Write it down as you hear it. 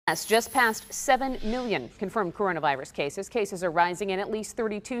Just past 7 million confirmed coronavirus cases. Cases are rising in at least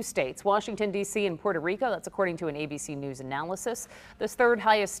 32 states, Washington, D.C. and Puerto Rico. That's according to an ABC News analysis. The third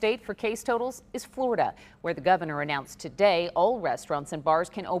highest state for case totals is Florida, where the governor announced today all restaurants and bars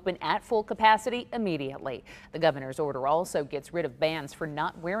can open at full capacity immediately. The governor's order also gets rid of bans for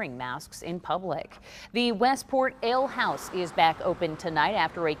not wearing masks in public. The Westport Ale House is back open tonight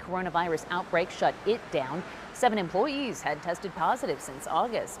after a coronavirus outbreak shut it down. 7 employees had tested positive since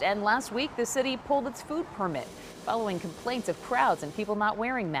August, and last week the city pulled its food permit following complaints of crowds and people not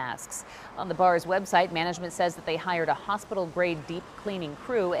wearing masks. On the bar's website, management says that they hired a hospital-grade deep cleaning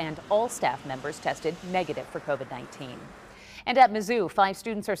crew and all staff members tested negative for COVID-19. And at Mizzou, 5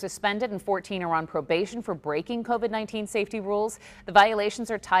 students are suspended and 14 are on probation for breaking COVID-19 safety rules. The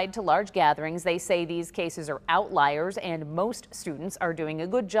violations are tied to large gatherings. They say these cases are outliers and most students are doing a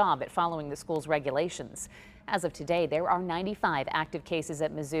good job at following the school's regulations. As of today, there are 95 active cases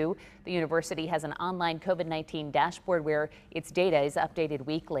at Mizzou. The university has an online COVID-19 dashboard where its data is updated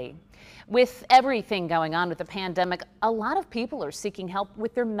weekly. With everything going on with the pandemic, a lot of people are seeking help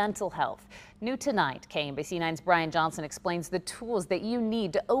with their mental health. New tonight, KMBC 9's Brian Johnson explains the tools that you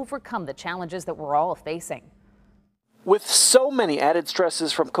need to overcome the challenges that we're all facing. With so many added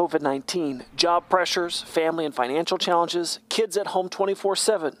stresses from COVID-19, job pressures, family and financial challenges, kids at home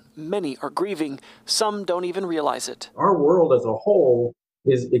 24/7, many are grieving. Some don't even realize it. Our world as a whole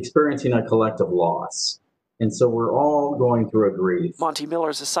is experiencing a collective loss. And so we're all going through a grief. Monty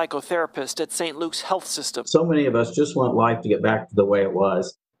Miller is a psychotherapist at St. Luke's Health System. So many of us just want life to get back to the way it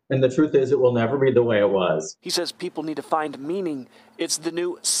was. And the truth is, it will never be the way it was. He says people need to find meaning. It's the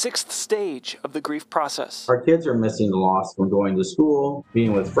new 6th stage of the grief process. Our kids are missing the loss from going to school,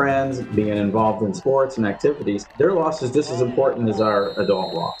 being with friends, being involved in sports and activities. Their loss is just as important as our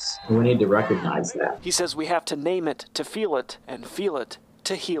adult loss. And we need to recognize that. He says we have to name it to feel it and feel it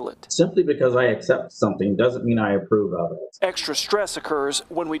to heal it. Simply because I accept something doesn't mean I approve of it. Extra stress occurs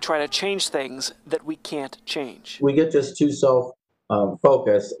when we try to change things that we can't change. We get just too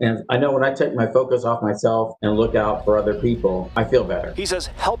focus, and I know when I take my focus off myself and look out for other people, I feel better. He says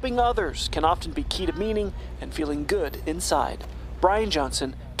helping others can often be key to meaning and feeling good inside. Brian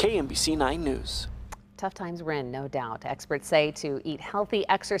Johnson, KMBC 9 News. Tough times we're in, no doubt. Experts say to eat healthy,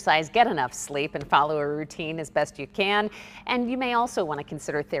 exercise, get enough sleep, and follow a routine as best you can. And you may also want to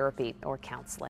consider therapy or counseling.